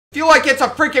Feel like it's a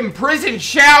freaking prison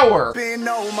shower.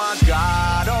 Oh my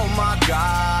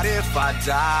God, if I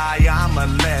die, I'm a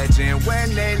legend.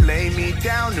 When they lay me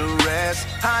down to rest,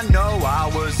 I know I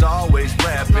was always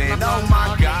repping. Oh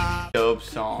my God. Dope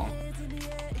song.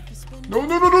 No,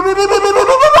 no, no, no, no, no, no, no, no,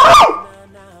 no, no!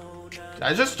 Did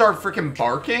I just start freaking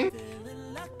barking?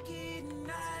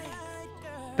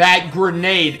 That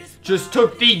grenade just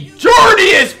took the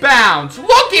dirtiest bounce.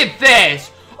 Look at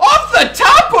this. Off the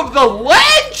top of the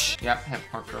ledge? Yep, hit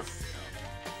marker.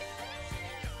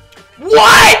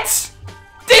 What?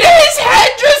 Did his head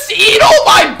just eat all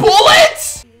my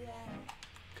bullets?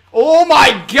 Oh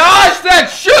my gosh,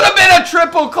 that should have been a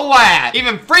triple collat.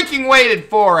 Even freaking waited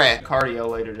for it. Cardio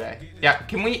later today. Yeah,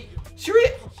 can we?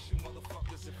 Serious?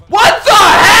 What the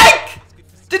heck?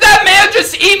 Did that man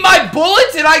just eat my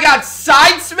bullets and I got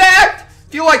side smacked?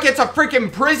 Feel like it's a freaking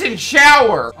prison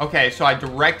shower. Okay, so I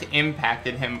direct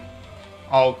impacted him.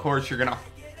 Oh, of course you're gonna.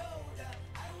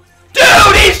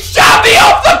 Dude, he shot me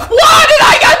off the quad and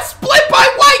I got split by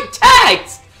white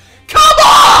text. Come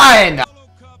on.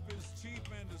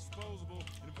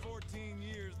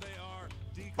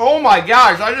 Oh my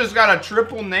gosh, I just got a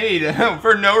triple nade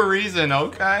for no reason.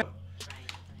 Okay.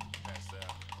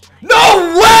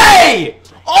 No way!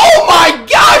 Oh my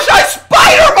gosh, I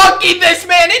spider monkeyed this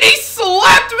man and he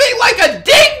slapped me like a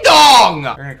ding dong!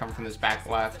 They're gonna come from this back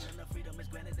left.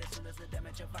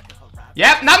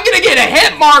 Yep, and I'm gonna get a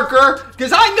hit marker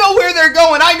because I know where they're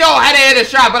going. I know how to hit a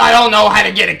shot, but I don't know how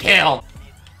to get a kill.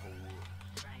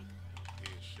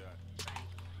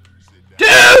 Dude!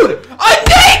 A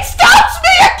nade stops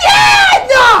me again!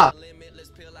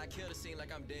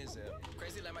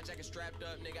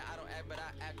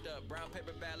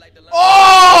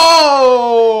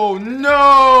 Oh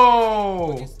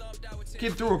no!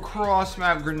 Get through a cross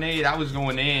map grenade. I was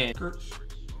going in.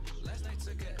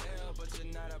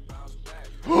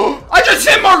 I just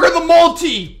hit marker the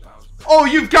multi. Oh,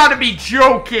 you've got to be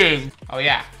joking. Oh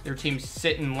yeah, their team's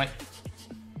sitting like.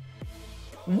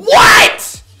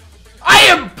 What? I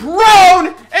am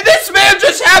prone, and this man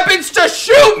just happens to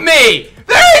shoot me.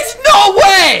 There is no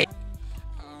way.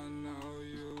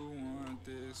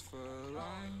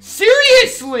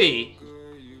 Seriously?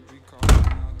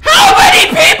 How many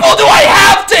people do I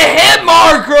have to hit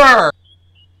marker?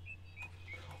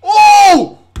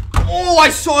 Oh! Oh, I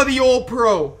saw the old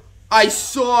pro. I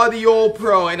saw the old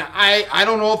pro, and I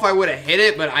don't know if I would have hit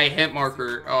it, but I hit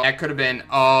marker. Oh, that could have been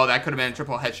a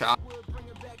triple headshot.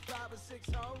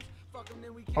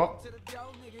 Oh.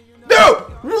 Dude!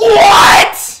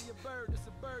 What?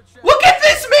 Look at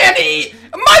this man!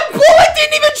 My bullet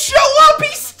didn't even show up!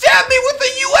 He stabbed me with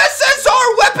the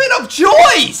USSR weapon of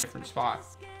choice! Different spot.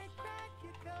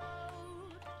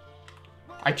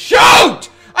 I choked!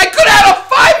 I could have had a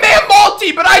 5-man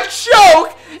multi, but I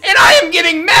choked! And I am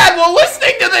getting mad while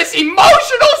listening to this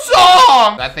emotional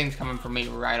song! That thing's coming for me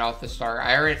right off the start.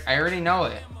 I already know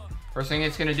it. First thing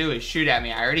it's gonna do is shoot at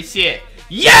me. I already see it.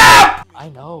 Yep! I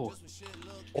know.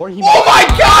 Or he. Oh my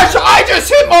gosh! I just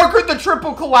hit markered the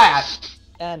triple collat.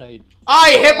 Yeah, no, you.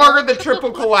 I hit markered the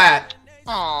triple collat.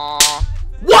 Aww.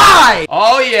 Why?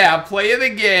 Oh yeah, play of the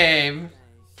game.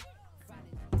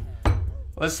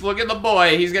 Let's look at the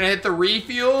boy. He's gonna hit the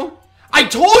refuel. I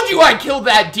told you I killed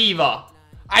that diva.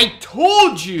 I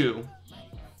told you.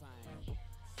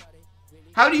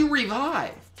 How do you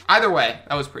revive? Either way,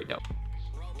 that was pretty dope.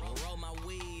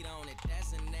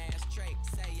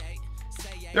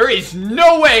 There is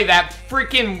no way that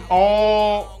freaking...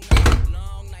 Oh.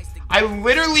 I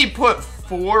literally put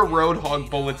 4 Roadhog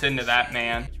bullets into that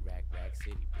man.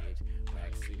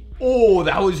 Oh,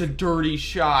 that was a dirty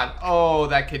shot. Oh,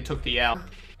 that kid took the L.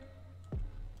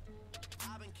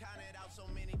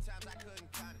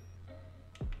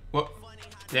 What?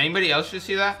 Did anybody else just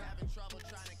see that?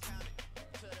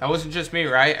 That wasn't just me,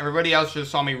 right? Everybody else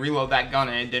just saw me reload that gun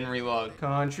and it didn't reload.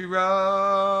 Country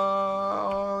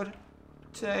road,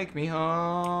 take me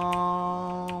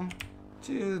home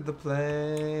to the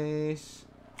place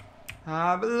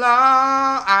I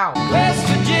belong. Ow.